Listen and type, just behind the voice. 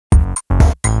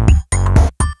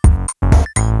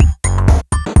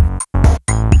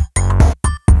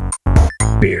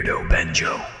Beardo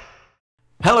Benjo.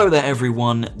 Hello there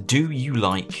everyone, do you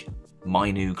like my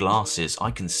new glasses?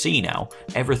 I can see now,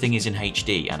 everything is in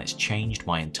HD and it's changed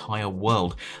my entire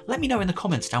world. Let me know in the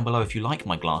comments down below if you like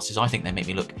my glasses. I think they make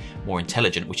me look more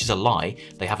intelligent, which is a lie.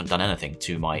 They haven't done anything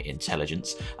to my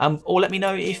intelligence. Or let me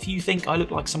know if you think I look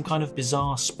like some kind of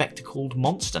bizarre spectacled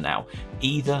monster now.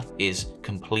 Either is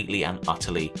completely and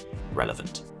utterly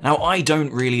relevant. Now, I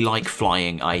don't really like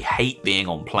flying. I hate being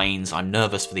on planes. I'm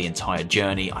nervous for the entire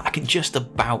journey. I can just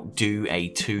about do a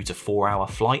 2 to 4 hour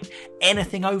flight.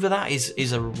 Anything over that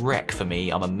is a wreck for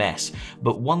me. I'm a mess.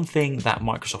 But one thing that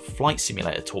Microsoft Flight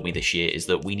Simulator taught me this year is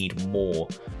that we need more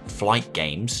flight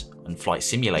games and flight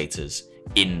simulators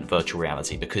in virtual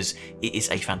reality, because it is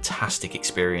a fantastic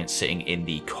experience sitting in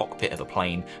the cockpit of a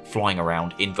plane flying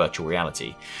around in virtual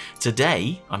reality.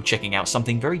 Today I'm checking out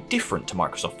something very different to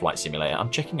Microsoft Flight Simulator.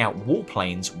 I'm checking out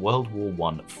Warplanes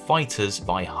WW1 Fighters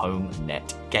by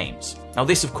HomeNet Games. Now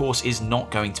this of course is not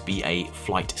going to be a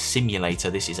flight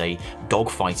simulator, this is a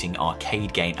dogfighting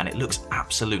arcade game and it looks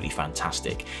absolutely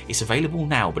fantastic. It's available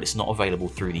now, but it's not available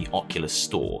through the Oculus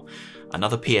Store.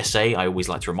 Another PSA, I always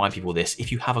like to remind people this,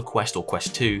 if you have a Quest or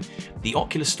Quest 2, the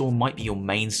Oculus Store might be your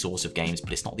main source of games,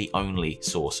 but it's not the only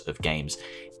source of games.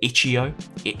 Itch.io,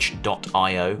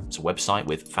 it's a website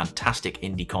with fantastic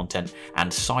indie content,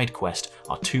 and Sidequest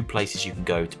are two places you can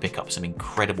go to pick up some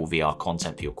incredible VR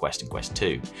content for your Quest and Quest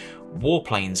 2.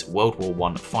 Warplanes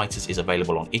WW1 Fighters is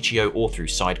available on Itch.io or through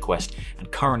Sidequest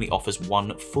and currently offers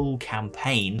one full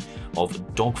campaign of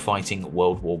dogfighting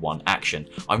World War I action.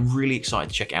 I'm really excited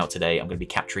to check it out today. I'm going to be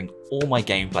capturing all my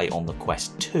gameplay on the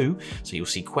Quest 2, so you'll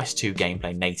see Quest 2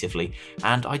 gameplay natively,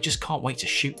 and I just can't wait to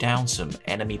shoot down some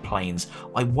enemy planes.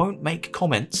 I won't make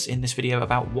comments in this video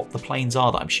about what the planes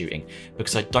are that I'm shooting,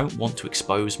 because I don't want to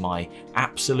expose my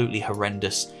absolutely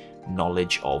horrendous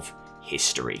knowledge of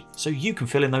history. So you can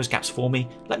fill in those gaps for me.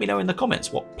 Let me know in the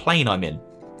comments what plane I'm in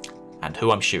and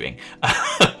who I'm shooting.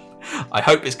 I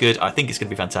hope it's good. I think it's going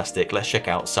to be fantastic. Let's check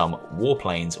out some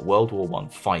Warplanes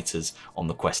WW1 Fighters on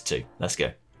the Quest 2. Let's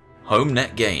go.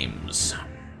 HomeNet Games.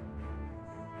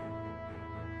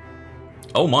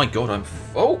 Oh my god,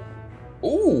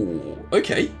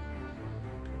 okay.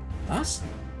 That's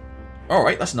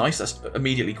alright, that's nice. That's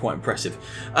immediately quite impressive.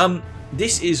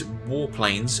 This is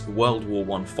Warplanes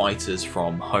WW1 Fighters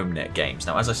from HomeNet Games.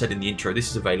 Now, as I said in the intro, this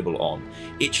is available on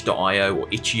itch.io or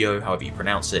itch.io, however you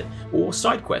pronounce it, or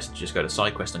Sidequest. Just go to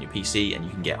Sidequest on your PC and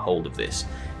you can get hold of this.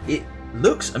 It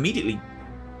looks immediately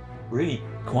really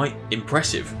quite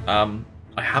impressive. I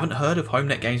haven't heard of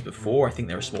HomeNet Games before. I think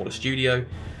they're a smaller studio.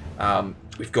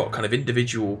 We've got kind of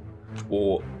individual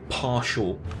or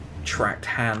partial tracked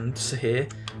hands here.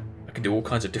 I can do all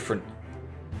kinds of different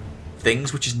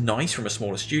things, which is nice from a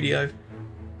smaller studio,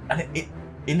 and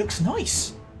it looks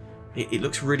nice. It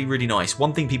looks really, really nice.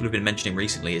 One thing people have been mentioning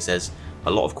recently is there's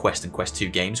a lot of Quest and Quest 2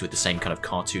 games with the same kind of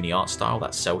cartoony art style,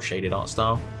 that cel-shaded art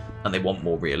style, and they want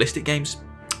more realistic games.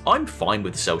 I'm fine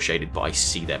with cel-shaded, but I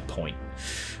see their point.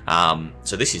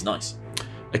 So this is nice.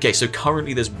 Okay, so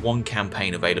currently there's one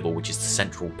campaign available, which is the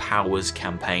Central Powers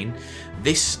campaign.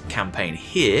 This campaign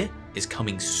here is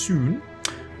coming soon,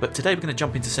 but today we're going to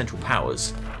jump into Central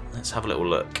Powers. Let's have a little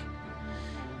look.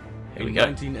 Here we go.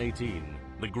 In 1918,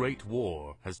 the Great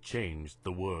War has changed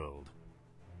the world.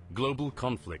 Global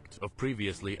conflict of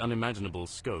previously unimaginable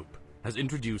scope has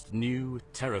introduced new,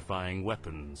 terrifying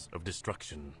weapons of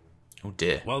destruction. Oh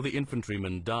dear. While the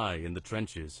infantrymen die in the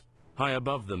trenches, high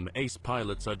above them, ace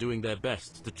pilots are doing their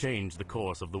best to change the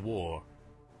course of the war.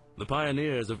 The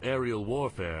pioneers of aerial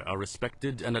warfare are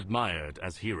respected and admired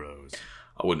as heroes.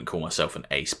 I wouldn't call myself an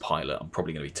ace pilot. I'm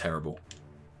probably going to be terrible.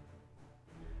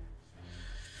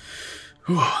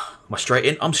 Am I straight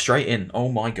in? I'm straight in.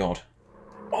 Oh my god.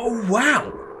 Oh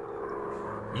wow!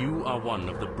 You are one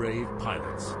of the brave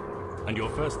pilots, and your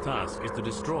first task is to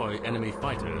destroy enemy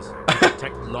fighters and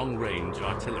protect long-range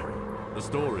artillery. The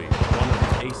story of one of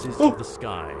the aces of the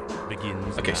sky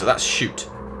begins Okay, now. so that's shoot.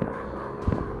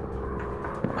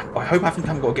 I hope I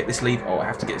haven't got to get this lever. Oh, I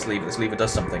have to get this lever. This lever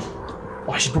does something.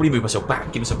 Oh, I should probably move myself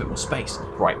back, give myself a bit more space.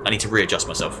 Right, I need to readjust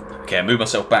myself. Okay, I moved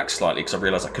myself back slightly because I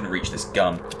realised I couldn't reach this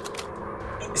gun.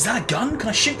 Is that a gun? Can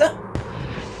I shoot that?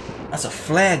 That's a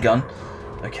flare gun.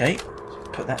 Okay,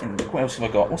 put that in. What else have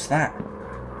I got? What's that?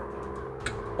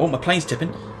 Oh, my plane's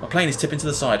tipping. My plane is tipping to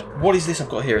the side. What is this I've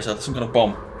got here? Is that some kind of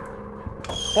bomb?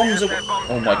 Bombs away.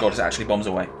 Oh my god, it's actually bombs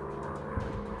away.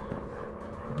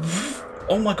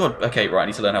 Oh my god. Okay, right, I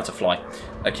need to learn how to fly.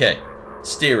 Okay,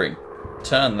 steering.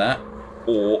 Turn that,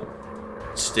 or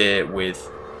steer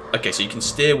with... Okay, so you can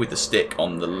steer with the stick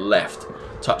on the left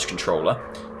touch controller,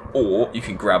 or you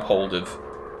can grab hold of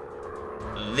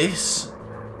this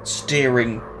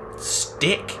steering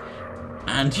stick,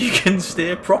 and you can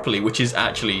steer properly, which is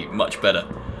actually much better.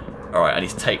 Alright, I need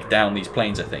to take down these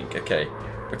planes, I think. Okay.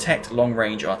 Protect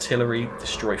long-range artillery,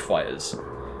 destroy fighters.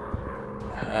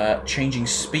 Changing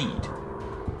speed.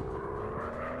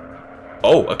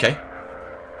 Oh, okay.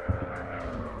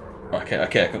 Okay,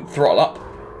 I can throttle up,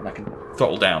 and I can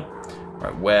throttle down.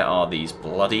 Right, where are these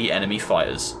bloody enemy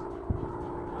fighters?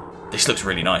 This looks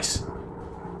really nice.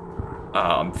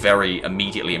 I'm very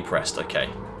immediately impressed. Okay,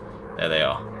 there they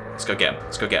are. Let's go get them.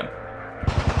 Let's go get them.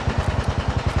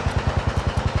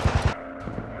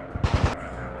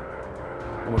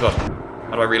 Oh my god.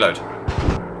 How do I reload?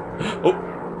 Oh!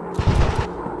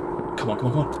 Come on, come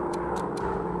on, come on.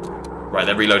 Right,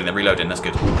 they're reloading, that's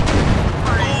good.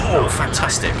 Oh,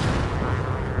 fantastic.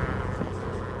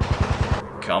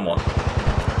 Come on.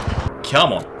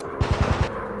 Come on.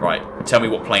 Right, tell me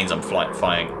what planes I'm flying.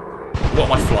 What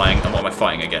am I flying and what am I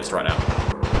fighting against right now?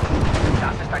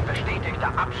 Das ist ein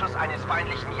bestätigter Abschuss eines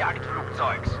feindlichen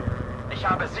Jagdflugzeugs. Ich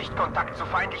habe Sichtkontakt zu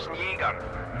feindlichen Jägern.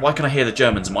 Why can I hear the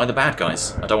Germans? Am I the bad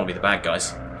guys? I don't want to be the bad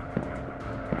guys.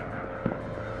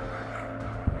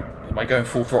 Am I going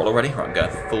full throttle already? Right, I'm going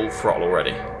full throttle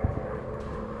already.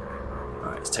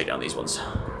 Alright, let's take down these ones.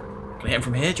 Can I hit them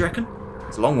from here, do you reckon?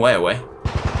 It's a long way away.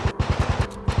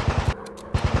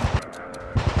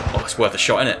 Oh, it's worth a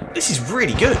shot, isn't it? This is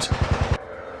really good.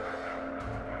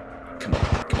 Come on,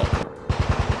 come on, come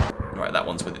on. Right, that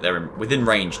one's they're within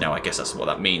range now. I guess that's what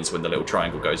that means when the little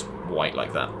triangle goes white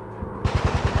like that.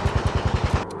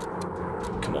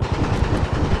 Come on.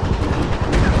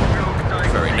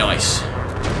 Very nice.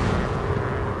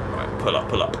 Right, pull up,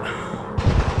 pull up.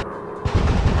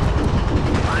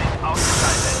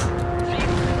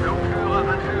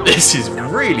 This is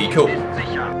really cool.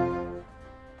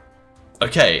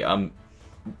 Okay, I'm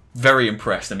very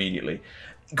impressed immediately.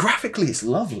 Graphically, it's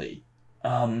lovely.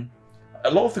 A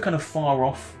lot of the kind of far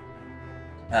off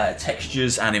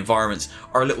textures and environments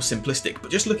are a little simplistic,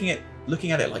 but just looking at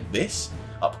it like this,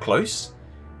 up close,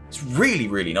 it's really,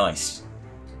 really nice.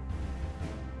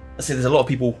 I see there's a lot of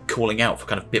people calling out for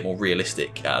kind of a bit more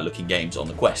realistic looking games on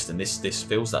the Quest, and this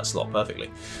fills that slot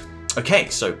perfectly. Okay,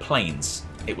 so planes.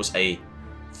 It was a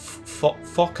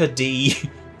Fokker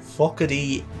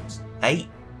D8.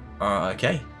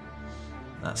 Okay,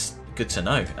 that's good to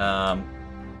know.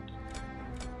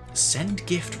 Send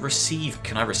gift, receive.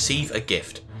 Can I receive a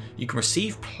gift? You can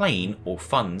receive plane or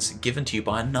funds given to you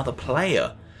by another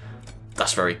player.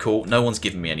 That's very cool. No one's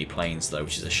given me any planes though,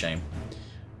 which is a shame.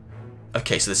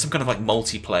 Okay, so there's some kind of like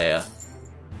multiplayer.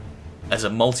 There's a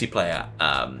multiplayer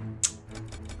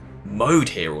mode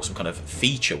here, or some kind of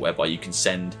feature whereby you can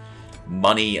send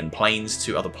money and planes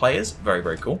to other players. Very,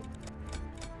 very cool.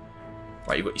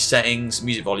 Right, you've got your settings,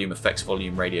 music volume, effects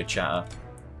volume, radio chatter.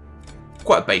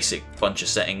 Quite a basic bunch of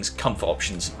settings. Comfort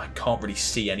options, I can't really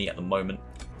see any at the moment.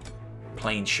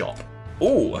 Plane shop.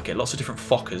 Oh, okay, lots of different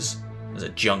Fokkers. There's a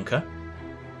Junker.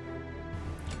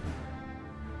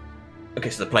 Okay,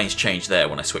 so the planes changed there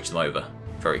when I switched them over.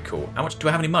 Very cool. How much do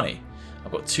I have any money?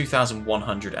 I've got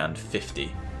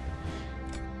 2,150.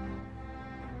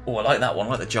 Oh, I like that one. I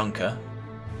like the Junker.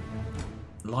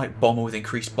 Light bomber with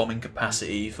increased bombing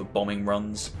capacity for bombing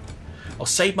runs. I'll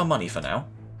save my money for now.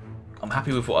 I'm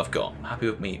happy with what I've got. I'm happy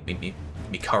with me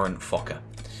current Fokker.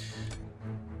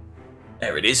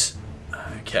 There it is.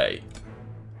 Okay.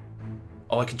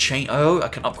 Oh, I can change. Oh, I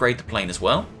can upgrade the plane as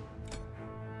well.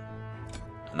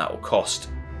 And that will cost.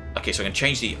 Okay, so I can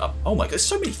change the. Oh my god, there's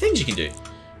so many things you can do.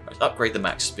 Right, upgrade the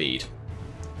max speed.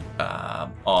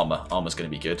 Armor. Armor's going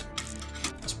to be good.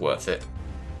 That's worth it.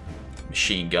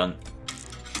 Machine gun.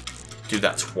 Do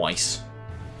that twice.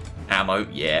 Ammo,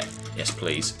 yeah. Yes,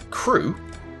 please. Crew.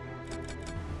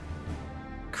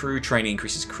 Crew training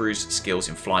increases crew's skills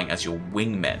in flying as your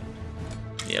wingmen.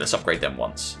 Yeah, let's upgrade them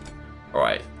once.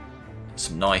 Alright.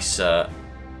 Some nice... oh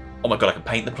my god, I can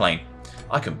paint the plane.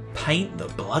 I can paint the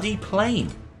bloody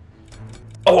plane.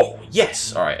 Oh,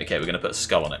 yes! Alright, okay, we're going to put a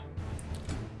skull on it.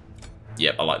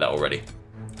 Yep, I like that already.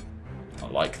 I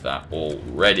like that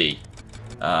already.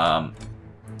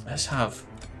 Let's have...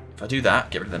 If I do that,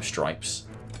 get rid of them stripes.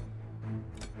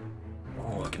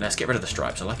 Oh, okay, let's get rid of the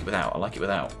stripes. I like it without. I like it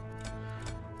without.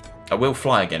 I will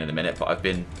fly again in a minute, but I've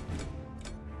been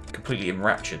completely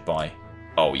enraptured by...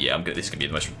 Oh yeah, this is going to be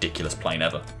the most ridiculous plane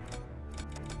ever.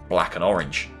 Black and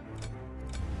orange.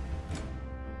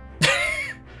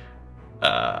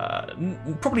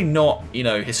 Probably not, you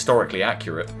know, historically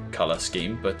accurate colour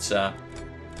scheme, but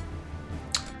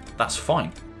that's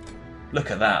fine.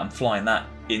 Look at that, I'm flying that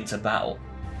into battle.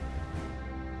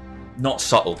 Not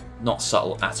subtle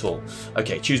at all.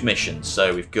 Okay, choose mission.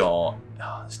 So we've got...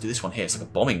 Oh, let's do this one here. It's like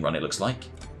a bombing run, it looks like.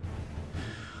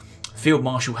 Field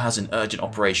Marshal has an urgent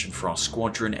operation for our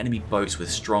squadron. Enemy boats with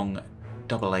strong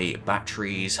AA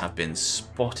batteries have been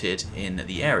spotted in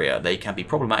the area. They can be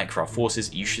problematic for our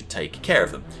forces. You should take care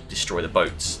of them. Destroy the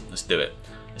boats. Let's do it.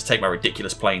 Let's take my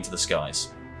ridiculous plane to the skies.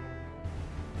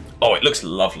 Oh, it looks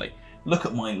lovely. Look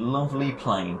at my lovely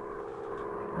plane.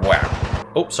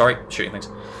 Wow. Oh, sorry. Shooting things.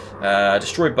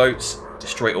 Destroy boats.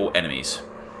 Destroy all enemies.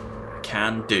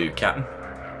 Can do, Captain.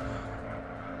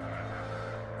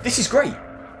 This is great.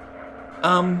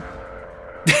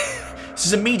 This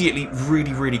is immediately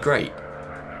really, really great.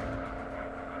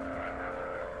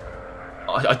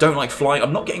 I don't like flying.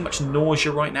 I'm not getting much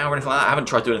nausea right now or anything like that. I haven't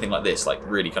tried doing anything like this. Like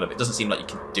really, kind of. It doesn't seem like you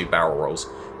can do barrel rolls.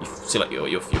 You feel like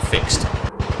you're fixed.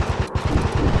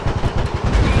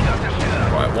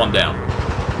 Right, one down.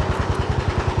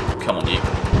 Come on, you.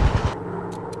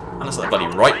 And that's like the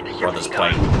bloody right brother's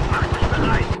plane.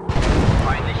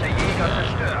 Right,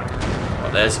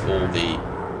 there's all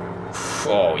the.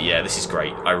 Oh yeah, this is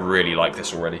great. I really like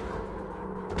this already.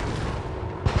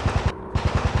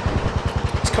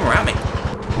 He's coming around me.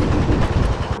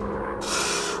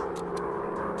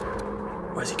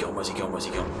 Where's he gone? Where's he gone? Where's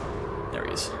he gone? There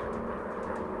he is.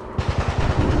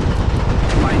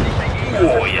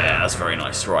 Oh yeah, that's very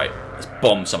nice. Right, let's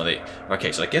bomb some of the.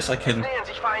 Okay, so I guess I can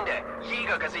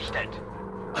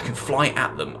fly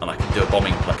at them and I can do a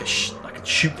bombing like I can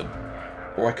shoot them,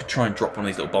 or I could try and drop one of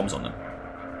these little bombs on them.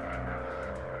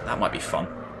 That might be fun.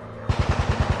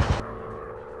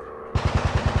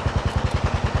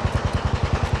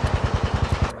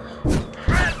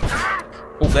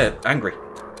 Oh, they're angry.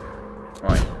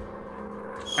 Right.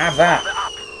 Have that.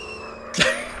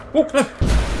 Oh, no.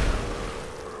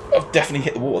 I've definitely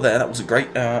hit the water there. That wasn't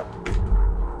great.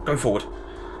 Go forward.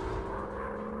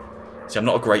 See, I'm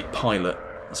not a great pilot.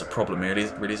 That's a problem, really,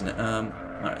 isn't it?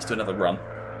 Right, let's do another run.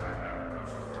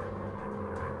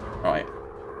 Right.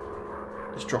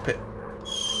 Just drop it.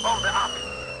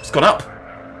 It's gone up.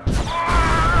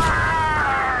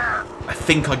 I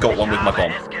think I got one with my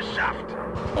bomb.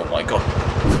 Oh my god.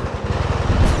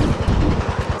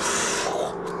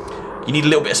 You need a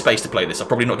little bit of space to play this. I'm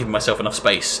probably not giving myself enough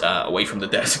space away from the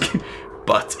desk.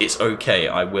 But it's okay.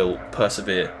 I will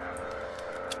persevere.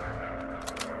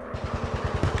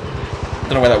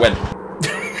 Don't know where that went.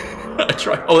 I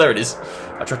tried. Oh, there it is.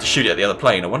 I tried to shoot it at the other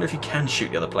plane. I wonder if you can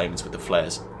shoot the other planes with the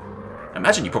flares. I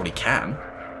imagine you probably can.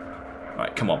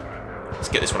 Right, come on. Let's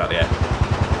get this one out of the air.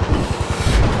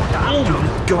 Oh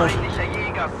my god.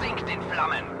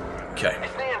 Okay.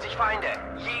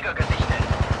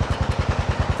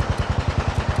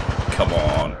 Come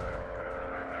on.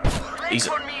 Easy.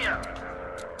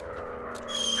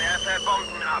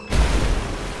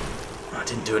 I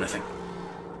didn't do anything.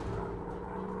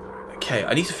 Okay,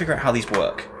 I need to figure out how these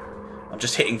work. I'm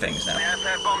just hitting things now.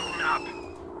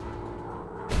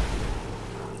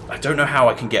 I don't know how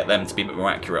I can get them to be a bit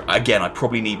more accurate. Again, I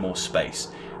probably need more space.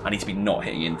 I need to be not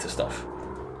hitting into stuff.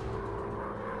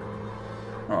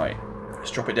 Alright,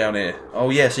 let's drop it down here. Oh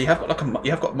yeah, so you have got like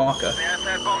you have got marker.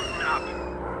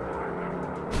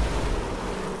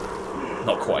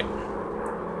 Not quite.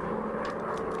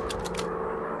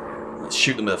 Let's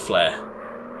shoot them with a flare.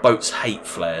 Boats hate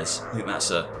flares. I think that's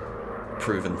a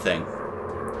proven thing.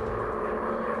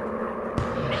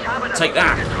 Take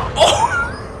that! Oh!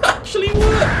 Actually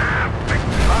worked!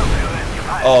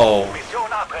 Oh.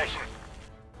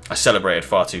 I celebrated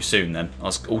far too soon then. I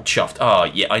was all chuffed. Ah,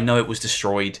 yeah, I know it was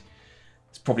destroyed.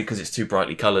 It's probably because it's too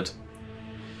brightly coloured.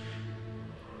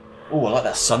 Oh, I like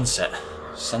that sunset.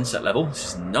 Sunset level.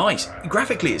 This is nice.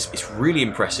 Graphically, it's really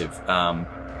impressive.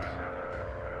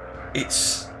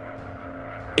 It's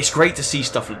great to see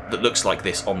stuff that looks like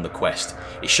this on the Quest.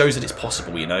 It shows that it's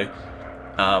possible, you know.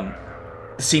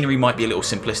 The scenery might be a little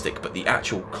simplistic, but the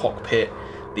actual cockpit,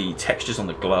 the textures on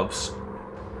the gloves,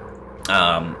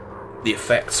 the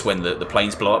effects when the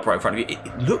planes blow up right in front of you,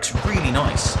 it looks really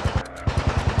nice.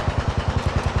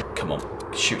 Come on,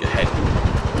 shoot your head.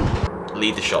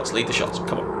 Lead the shots,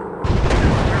 come on.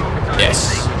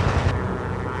 Yes.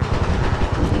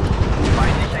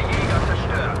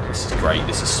 This is great,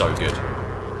 this is so good.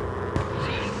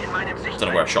 Don't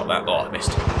know where I shot that. Oh, I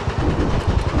missed.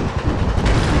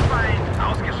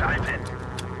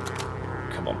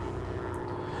 Come on.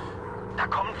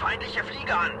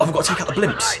 Oh, I've got to take out the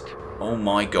blimps. Oh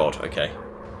my god, okay.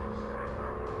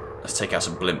 Let's take out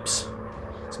some blimps.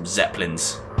 Some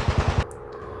zeppelins.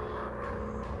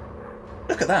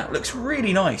 Look at that, looks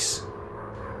really nice.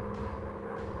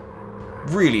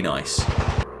 Really nice.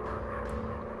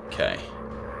 Okay.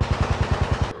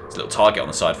 There's a little target on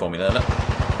the side for me there, look.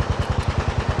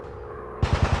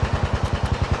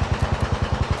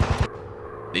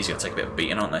 These are going to take a bit of a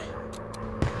beating, aren't they?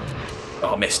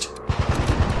 Oh, missed.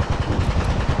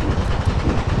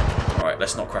 Alright,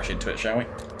 let's not crash into it, shall we?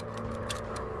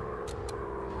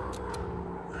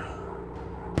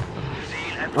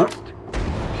 Oh,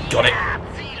 got it.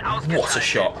 What a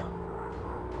shot.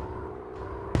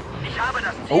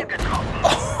 Oh,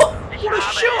 what a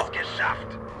shot.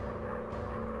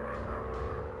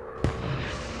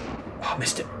 Oh, I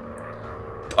missed it.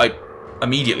 I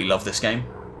immediately love this game.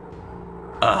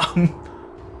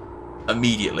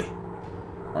 Immediately.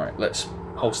 Alright, let's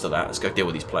holster that. Let's go deal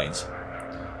with these planes.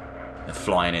 They're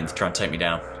flying in to try and take me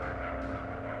down.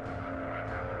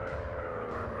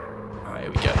 Alright,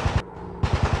 here we go.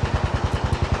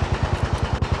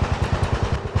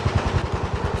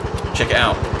 Check it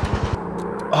out.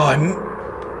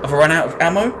 Oh, I've run out of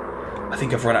ammo? I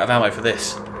think I've run out of ammo for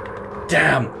this.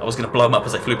 Damn! I was going to blow them up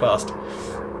as they flew past.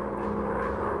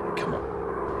 Come on.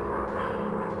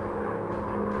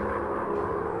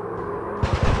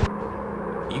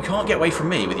 You can't get away from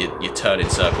me with your turn in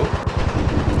circle.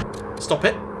 Stop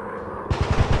it.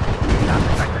 Das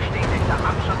ist ein bestätigter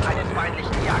Abschuss eines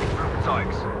feindlichen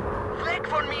Jagdflugzeugs. Weg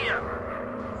von mir!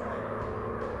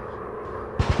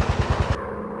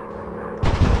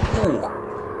 Ooh.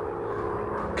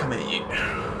 Come here, you.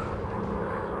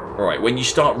 Alright, when you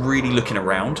start really looking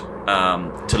around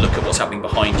to look at what's happening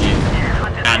behind you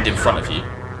and in front of you,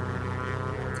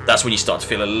 that's when you start to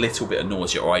feel a little bit of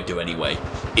nausea, or I do anyway.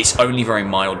 It's only very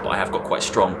mild, but I have got quite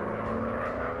strong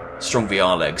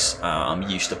VR legs. I'm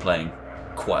used to playing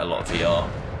quite a lot of VR,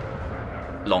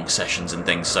 long sessions and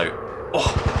things, so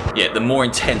oh, yeah, the more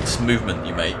intense movement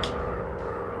you make,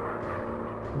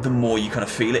 the more you kind of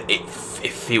feel it. It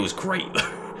feels great.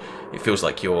 It feels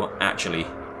like you're actually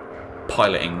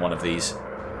piloting one of these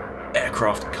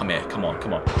aircraft. Come here, come on,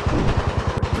 come on.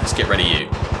 Let's get ready, you.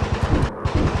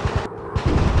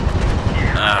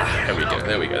 Ah, there we go,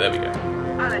 there we go, there we go.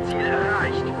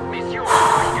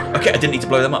 Okay, I didn't need to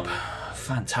blow them up.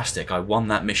 Fantastic, I won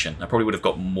that mission. I probably would have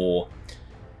got more...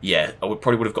 Yeah, I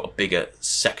probably would have got a bigger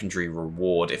secondary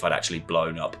reward if I'd actually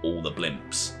blown up all the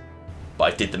blimps.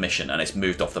 But I did the mission and it's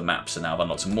moved off the map, so now I've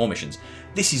unlocked some more missions.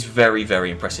 This is very, very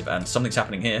impressive, and something's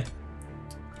happening here.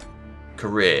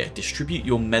 Career. Distribute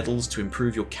your medals to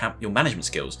improve your management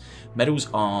skills. Medals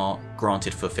are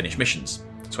granted for finished missions.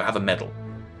 So I have a medal.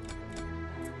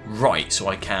 Right, so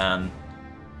I can...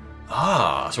 so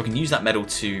I can use that medal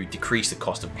to decrease the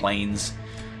cost of planes,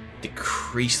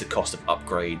 decrease the cost of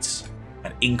upgrades,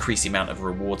 and increase the amount of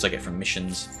rewards I get from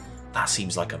missions. That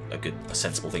seems like a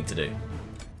sensible thing to do.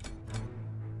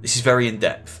 This is very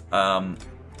in-depth,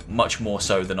 much more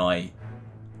so than I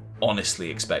honestly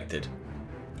expected.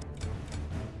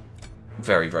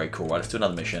 Very, very cool. Right, let's do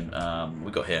another mission.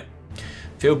 We got here.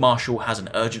 Field Marshal has an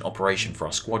urgent operation for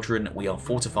our squadron. We are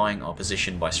fortifying our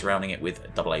position by surrounding it with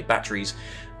AA batteries.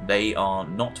 They are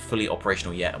not fully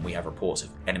operational yet, and we have reports of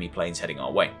enemy planes heading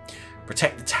our way.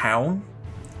 Protect the town.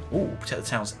 Ooh, protect the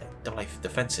town's AA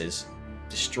defences.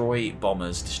 Destroy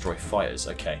bombers, destroy fighters.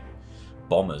 Okay.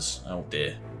 Bombers. Oh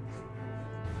dear.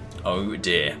 Oh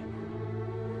dear.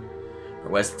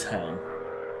 Where's the town?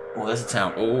 Oh, there's the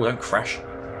town. Oh, don't crash.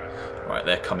 Right,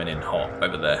 they're coming in hot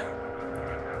over there.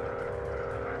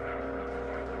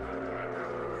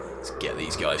 Let's get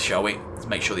these guys, shall we? Let's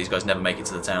make sure these guys never make it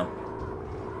to the town.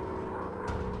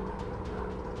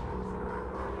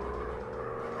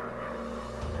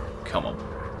 Come on.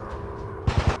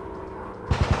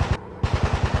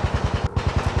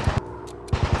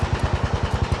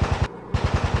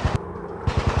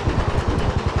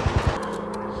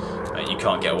 Mate, you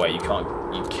can't get away. You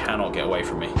cannot get away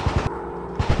from me.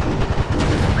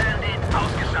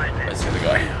 Let's see the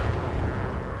guy.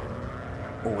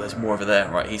 Oh, there's more over there.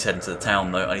 Right, he's heading to the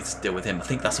town though. I need to deal with him. I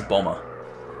think that's a bomber.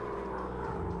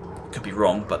 Could be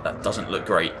wrong, but that doesn't look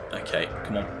great. Okay,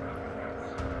 come on.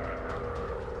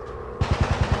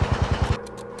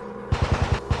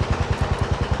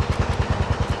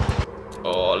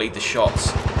 Oh, lead the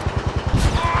shots.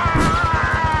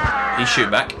 He's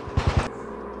shooting back.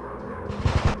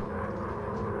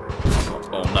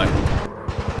 Oh no.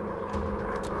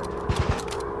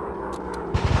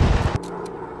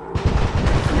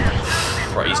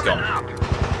 Right, he's gone.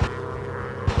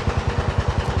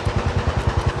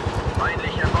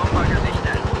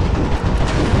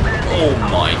 Oh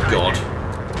my god.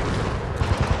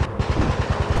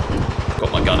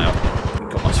 Got my gun out.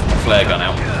 Got my flare gun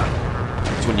out.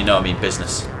 That's when you know I mean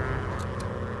business.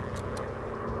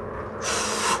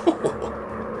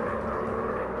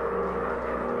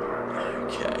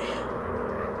 Okay.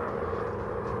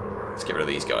 Let's get rid of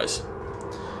these guys.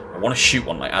 I want to shoot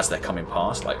one like as they're coming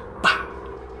past, like bah!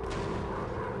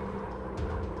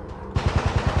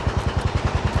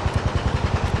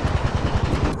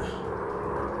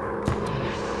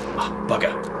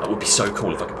 so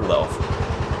cool if I could pull that off.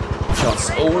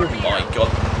 Chance. Oh my god.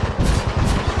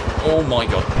 Oh my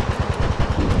god.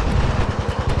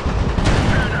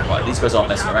 Right, these guys aren't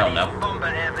messing around now.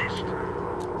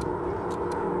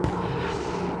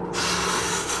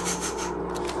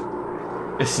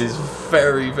 This is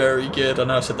very, very good. I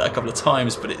know I've said that a couple of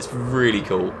times, but it's really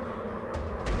cool.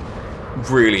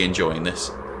 Really enjoying this.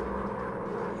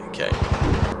 Okay,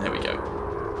 there we go.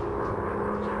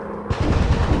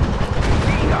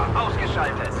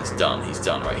 He's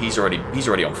done, right. He's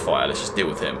already on fire. Let's just deal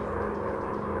with him.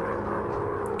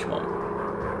 Come on.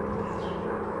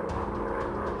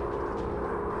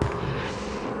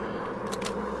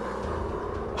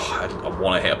 Oh, I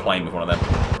want to hit a plane with one of them.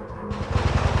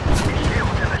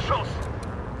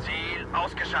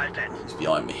 He's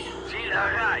behind me.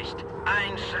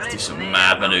 Let's do some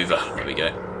mad maneuver. There we go.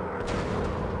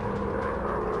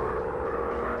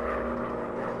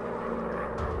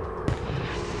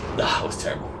 That was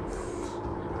terrible.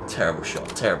 Terrible shot,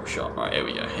 terrible shot. Alright, here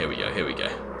we go, here we go, here we go.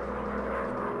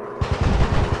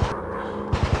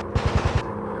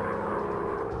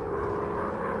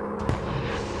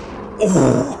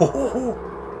 Oh!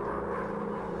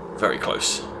 Very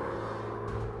close.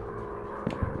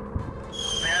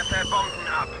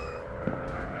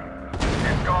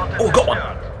 Oh, got one.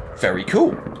 Very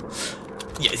cool.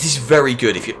 Yeah, this is very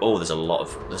good. If you there's a lot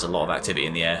of activity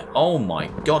in the air. Oh my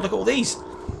god, look at all these.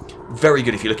 Very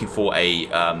good if you're looking for a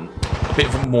bit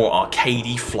of a more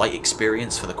arcadey flight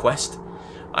experience for the Quest.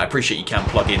 I appreciate you can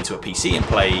plug into a PC and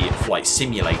play Flight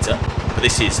Simulator, but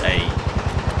this is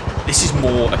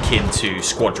more akin to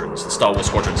Squadrons, the Star Wars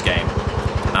Squadrons game,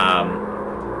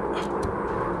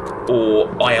 or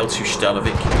IL-2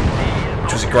 Sturmovik,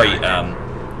 which was a great.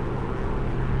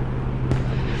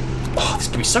 Oh, this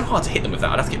can be so hard to hit them with that.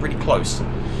 I'd have to get really close.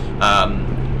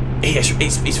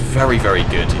 It's very, very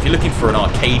good. If you're looking for an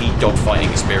arcadey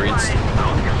dogfighting experience,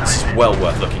 this is well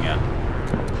worth looking at.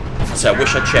 So I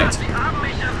wish I checked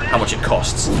how much it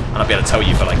costs, and I'd be able to tell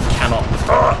you, but I cannot,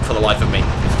 for the life of me,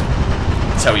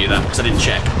 tell you that because I didn't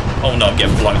check. Oh no, I'm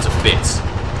getting blown to bits.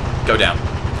 Go down.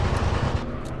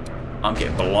 I'm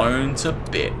getting blown to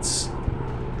bits.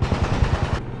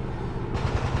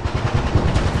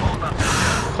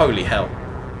 Holy hell.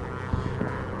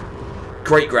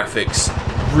 Great graphics,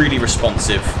 really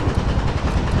responsive,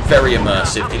 very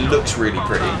immersive. It looks really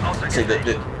pretty. So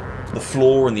the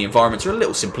floor and the environments are a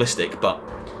little simplistic, but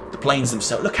the planes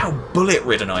themselves, look how bullet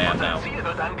ridden I am now.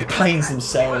 The planes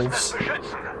themselves.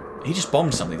 He just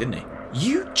bombed something, didn't he?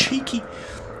 You cheeky.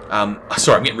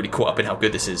 Sorry, I'm getting really caught up in how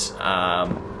good this is.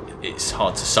 It's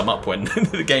hard to sum up when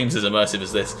the game's as immersive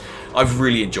as this. I've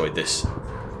really enjoyed this.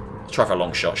 Let's try for a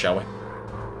long shot, shall we?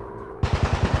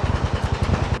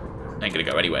 Ain't gonna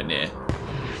go anywhere near.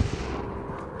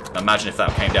 Imagine if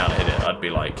that came down and hit it, I'd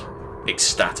be like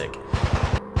ecstatic.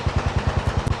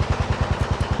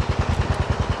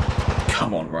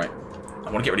 Come on, right. I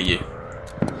want to get rid of you.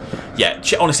 Yeah,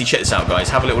 honestly, check this out, guys.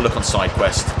 Have a little look on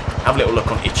Sidequest. Have a little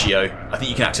look on Itch.io. I think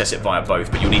you can access it via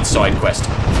both, but you'll need Sidequest.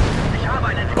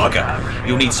 Bugger.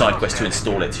 You'll need Sidequest to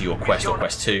install it to your Quest or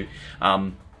Quest 2.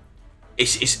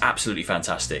 It's absolutely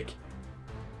fantastic.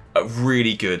 A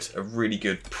really good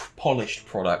polished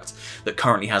product that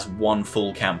currently has one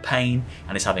full campaign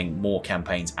and is having more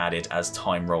campaigns added as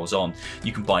time rolls on.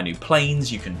 You can buy new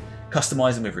planes, you can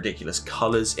customize them with ridiculous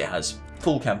colors. It has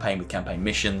full campaign with campaign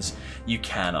missions. You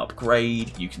can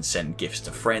upgrade, you can send gifts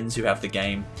to friends who have the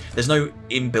game. There's no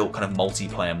inbuilt kind of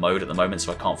multiplayer mode at the moment,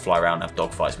 so I can't fly around and have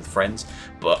dogfights with friends,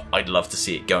 but I'd love to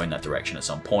see it go in that direction at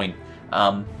some point.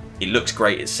 It looks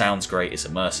great, it sounds great, it's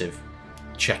immersive.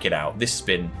 Check it out. This has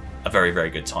been a very, very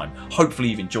good time. Hopefully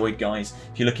you've enjoyed, guys.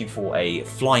 If you're looking for a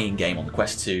flying game on the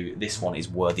Quest 2, this one is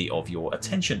worthy of your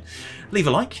attention. Leave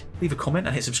a like, leave a comment,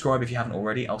 and hit subscribe if you haven't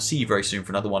already. I'll see you very soon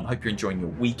for another one. Hope you're enjoying your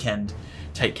weekend.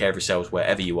 Take care of yourselves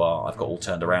wherever you are. I've got all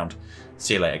turned around.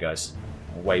 See you later, guys.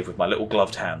 I'll wave with my little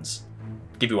gloved hands.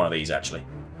 Give you one of these, actually.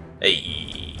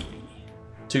 Hey,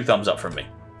 2 thumbs up from me.